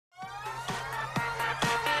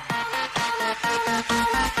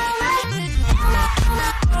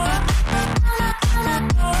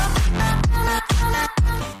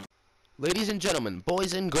Ladies and gentlemen,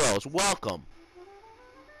 boys and girls, welcome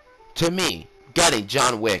to me getting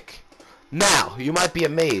John Wick. Now, you might be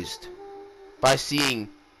amazed by seeing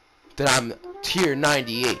that I'm tier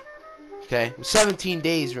 98. Okay? 17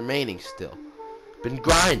 days remaining still. Been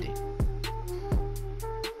grinding.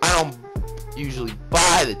 I don't usually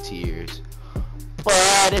buy the tiers,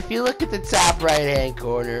 but if you look at the top right hand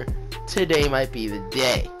corner, today might be the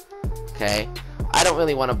day. Okay? I don't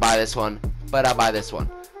really want to buy this one, but I'll buy this one.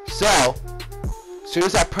 So, as soon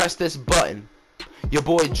as I press this button, your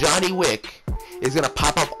boy Johnny Wick is going to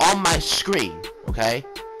pop up on my screen, okay?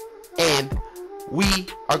 And we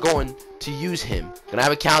are going to use him. Gonna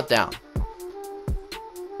have a countdown.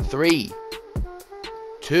 3,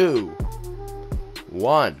 2,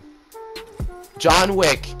 1. John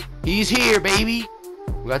Wick, he's here, baby.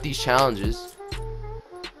 We got these challenges.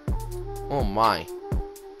 Oh my.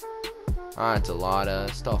 That's a lot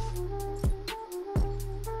of stuff.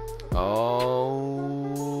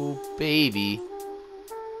 Oh, baby.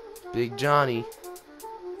 Big Johnny.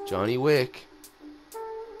 Johnny Wick.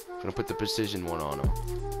 Gonna put the precision one on him.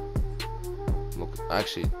 Look,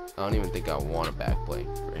 actually, I don't even think I want a back play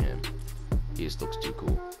for him. He just looks too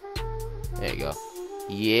cool. There you go.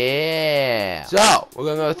 Yeah. So, we're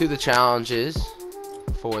gonna go through the challenges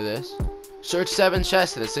for this. Search 7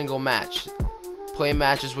 chests in a single match. Play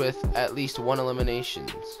matches with at least 1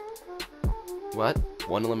 eliminations. What?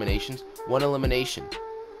 1 eliminations? 1 elimination.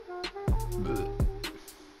 Blech.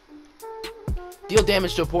 Deal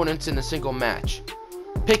damage to opponents in a single match.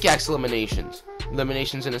 Pickaxe eliminations.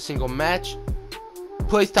 Eliminations in a single match.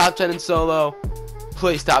 Place top 10 in solo.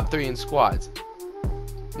 Place top 3 in squads.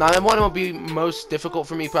 Now, the one that will be most difficult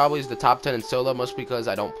for me probably is the top 10 in solo, mostly because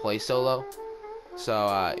I don't play solo.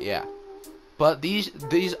 So, yeah. But these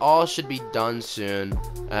all should be done soon,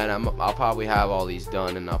 and I'll probably have all these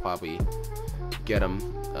done, and I'll probably get them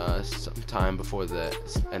sometime before the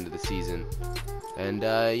end of the season. And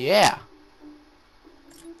yeah,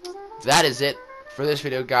 that is it for this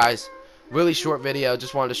video, guys. Really short video.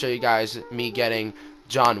 Just wanted to show you guys me getting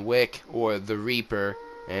John Wick or the Reaper,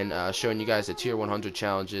 and showing you guys the tier 100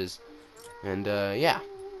 challenges. And yeah,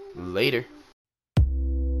 later.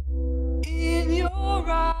 In your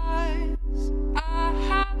eyes, I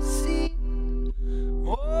have seen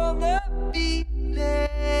all the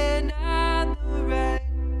feeling and the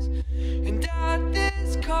rays, and at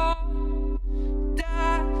this call